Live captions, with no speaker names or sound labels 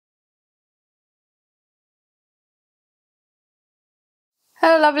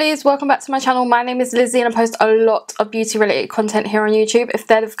Hello lovelies, welcome back to my channel. My name is Lizzie and I post a lot of beauty related content here on YouTube. If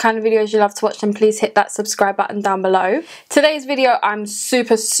they're the kind of videos you love to watch, then please hit that subscribe button down below. Today's video I'm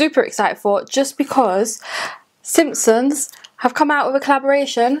super excited for, just because Simpsons have come out with a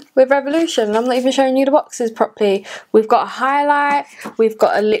collaboration with Revolution. I'm not even showing you the boxes properly. We've got a highlight, we've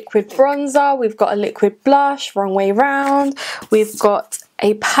got a liquid bronzer, we've got a liquid blush, wrong way round, we've got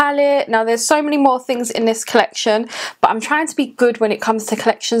a palette. Now there's so many more things in this collection, but I'm trying to be good when it comes to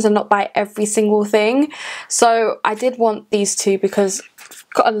collections and not buy every single thing. So I did want these two because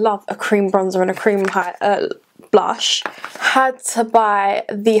gotta love a cream bronzer and a cream blush. Had to buy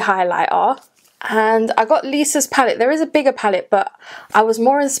the highlighter. And I got Lisa's palette. There is a bigger palette, but I was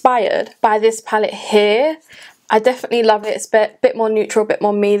more inspired by this palette here. I definitely love it. It's a bit more neutral, a bit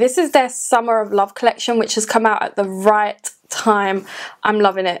more me. This is their Summer of Love collection, which has come out at the right time. I'm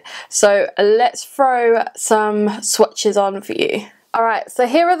loving it. So let's throw some swatches on for you. Alright, so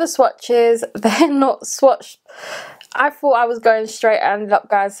here are the swatches. They're not swatched. I thought I was going straight and ended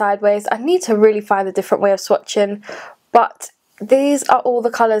up going sideways. I need to really find a different way of swatching, but these are all the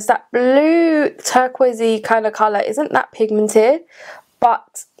colours. That blue turquoisey kind of colour isn't that pigmented,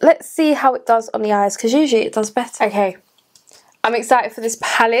 but let's see how it does on the eyes, because usually it does better. Okay, I'm excited for this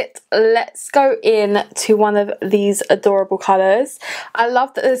palette. Let's go in to one of these adorable colours. I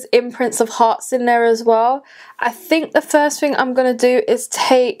love that there's imprints of hearts in there as well. I think the first thing I'm going to do is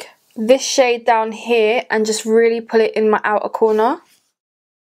take this shade down here and just really put it in my outer corner.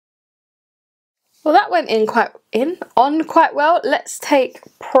 Well, that went on quite well. Let's take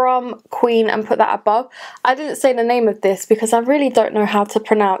Prom Queen and put that above. I didn't say the name of this because I really don't know how to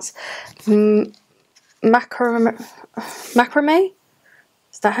pronounce macrame.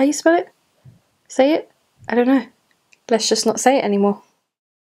 Is that how you spell it? Say it? I don't know. Let's just not say it anymore.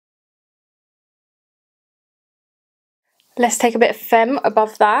 Let's take a bit of Femme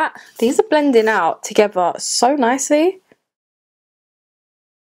above that. These are blending out together so nicely.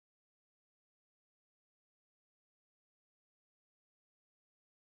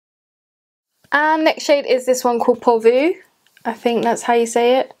 And next shade is this one called Pourvu. I think that's how you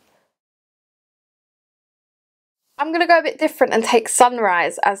say it. I'm going to go a bit different and take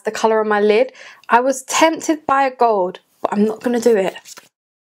Sunrise as the colour on my lid. I was tempted by a gold, but I'm not going to do it.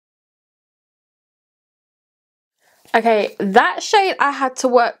 Okay, that shade I had to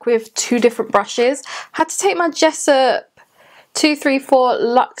work with two different brushes. Had to take my Jessup 234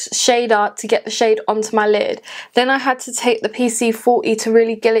 Luxe shader to get the shade onto my lid. Then I had to take the PC40 to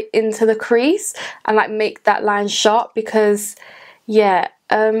really get it into the crease and like make that line sharp, because yeah,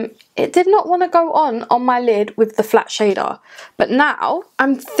 it did not want to go on my lid with the flat shader. But now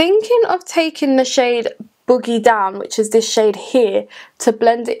I'm thinking of taking the shade Boogie Down, which is this shade here, to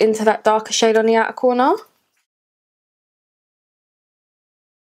blend it into that darker shade on the outer corner.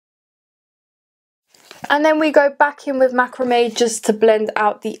 And then we go back in with Macrame just to blend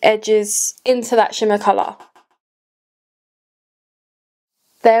out the edges into that shimmer colour.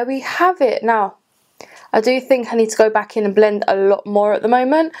 There we have it. Now, I do think I need to go back in and blend a lot more at the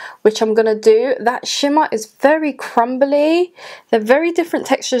moment, which I'm going to do. That shimmer is very crumbly. They're very different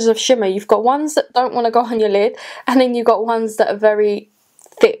textures of shimmer. You've got ones that don't want to go on your lid, and then you've got ones that are very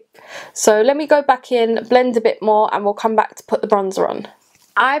thick. So let me go back in, blend a bit more, and we'll come back to put the bronzer on.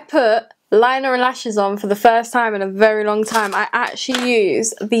 I put liner and lashes on for the first time in a very long time. I actually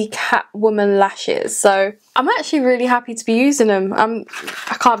use the Catwoman lashes, so I'm actually really happy to be using them.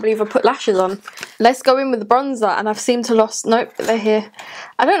 I can't believe I put lashes on. Let's go in with the bronzer, and I've seemed to lost, nope, they're here.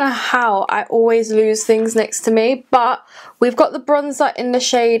 I don't know how I always lose things next to me, but we've got the bronzer in the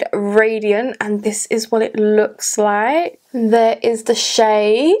shade Radiant, and this is what it looks like. There is the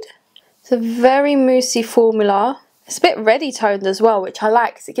shade. It's a very moussey formula. It's a bit reddy toned as well, which I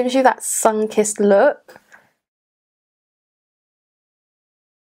like because it gives you that sun-kissed look.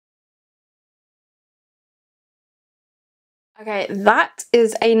 Okay, that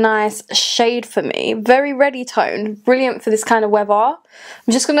is a nice shade for me. Very reddy toned, brilliant for this kind of weather. I'm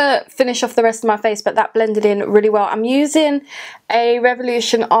just going to finish off the rest of my face, but that blended in really well. I'm using a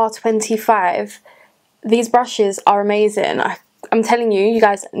Revolution R25. These brushes are amazing. I'm telling you, you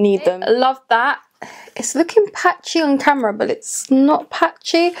guys need them. I love that. It's looking patchy on camera, but it's not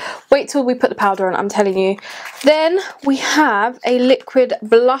patchy. Wait till we put the powder on, I'm telling you. Then we have a liquid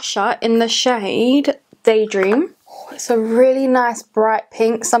blusher in the shade Daydream. It's a really nice bright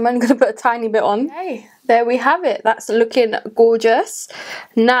pink, so I'm only going to put a tiny bit on. Okay, there we have it. That's looking gorgeous.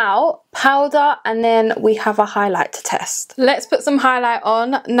 Now, powder, and then we have a highlight to test. Let's put some highlight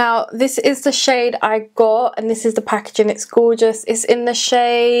on. Now, this is the shade I got, and this is the packaging. It's gorgeous. It's in the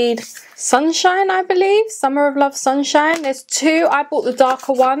shade Sunshine, I believe. Summer of Love Sunshine. There's two. I bought the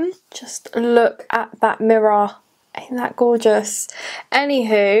darker one. Just look at that mirror. Ain't that gorgeous?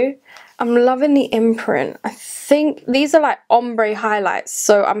 Anywho, I'm loving the imprint. I think these are like ombre highlights,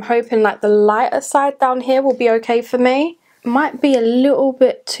 so I'm hoping like the lighter side down here will be okay for me. Might be a little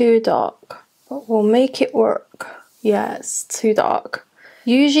bit too dark, but we'll make it work. Yeah, it's too dark.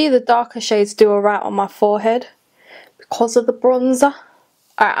 Usually the darker shades do alright on my forehead because of the bronzer.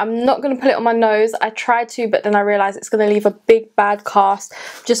 Alright, I'm not going to put it on my nose. I tried to, but then I realised it's going to leave a big bad cast.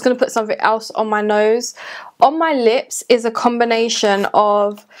 I'm just going to put something else on my nose. On my lips is a combination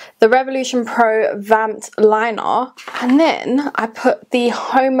of the Revolution Pro Vamped Liner, and then I put the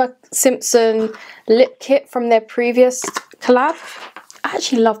Homer Simpson lip kit from their previous collab. I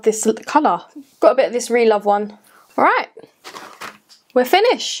actually love this colour. Got a bit of this Relove one. Alright, we're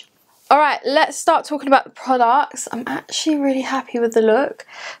finished. Alright, let's start talking about the products. I'm actually really happy with the look.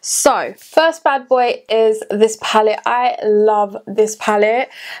 So, first bad boy is this palette. I love this palette.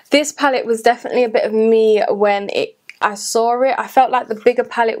 This palette was definitely a bit of me when I saw it. I felt like the bigger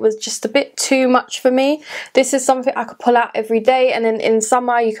palette was just a bit too much for me. This is something I could pull out every day, and then in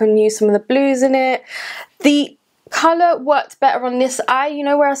summer you can use some of the blues in it. The colour worked better on this eye. You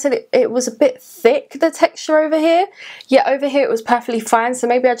know where I said it was a bit thick, the texture over here? Yeah, over here it was perfectly fine, so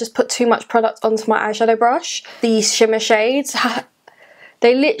maybe I just put too much product onto my eyeshadow brush. These shimmer shades,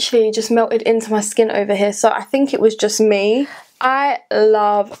 they literally just melted into my skin over here, so I think it was just me. I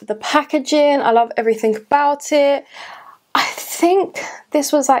love the packaging. I love everything about it. I think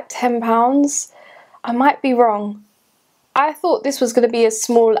this was like £10. I might be wrong. I thought this was going to be as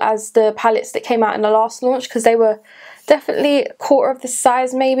small as the palettes that came out in the last launch, because they were definitely a quarter of this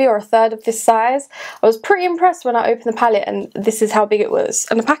size maybe, or a third of this size. I was pretty impressed when I opened the palette, and this is how big it was.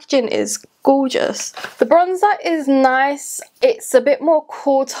 And the packaging is gorgeous. The bronzer is nice. It's a bit more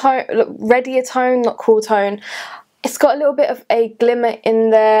cool tone, reddier tone, not cool tone. It's got a little bit of a glimmer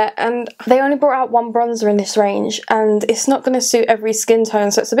in there, and they only brought out one bronzer in this range, and it's not going to suit every skin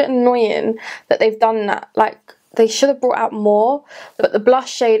tone, so it's a bit annoying that they've done that. Like, they should have brought out more, but the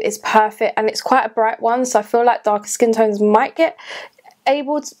blush shade is perfect, and it's quite a bright one, so I feel like darker skin tones might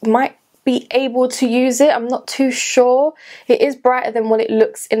be able to use it. I'm not too sure. It is brighter than what it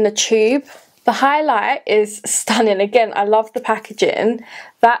looks in the tube. The highlight is stunning. Again, I love the packaging.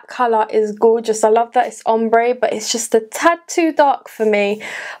 That colour is gorgeous. I love that it's ombre, but it's just a tad too dark for me.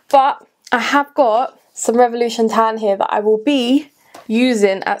 But I have got some Revolution Tan here that I will be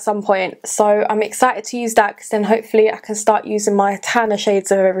using at some point, so I'm excited to use that, because then hopefully I can start using my tanner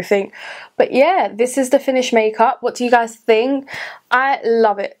shades of everything. But yeah, this is the finished makeup. What do you guys think? I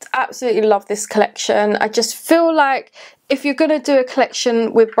love it. Absolutely love this collection. I just feel like if you're going to do a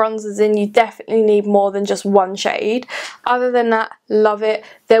collection with bronzers in, you definitely need more than just one shade. Other than that, love it.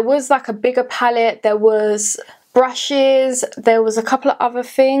 There was like a bigger palette, there was brushes, there was a couple of other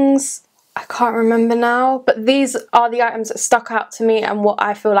things. I can't remember now, but these are the items that stuck out to me and what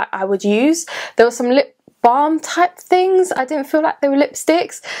I feel like I would use. There were some lip balm type things. I didn't feel like they were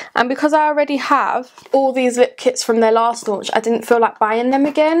lipsticks, and because I already have all these lip kits from their last launch, I didn't feel like buying them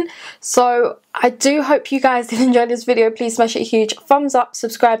again. So I do hope you guys did enjoy this video. Please smash it a huge thumbs up,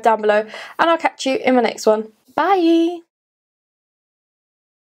 subscribe down below, and I'll catch you in my next one. Bye!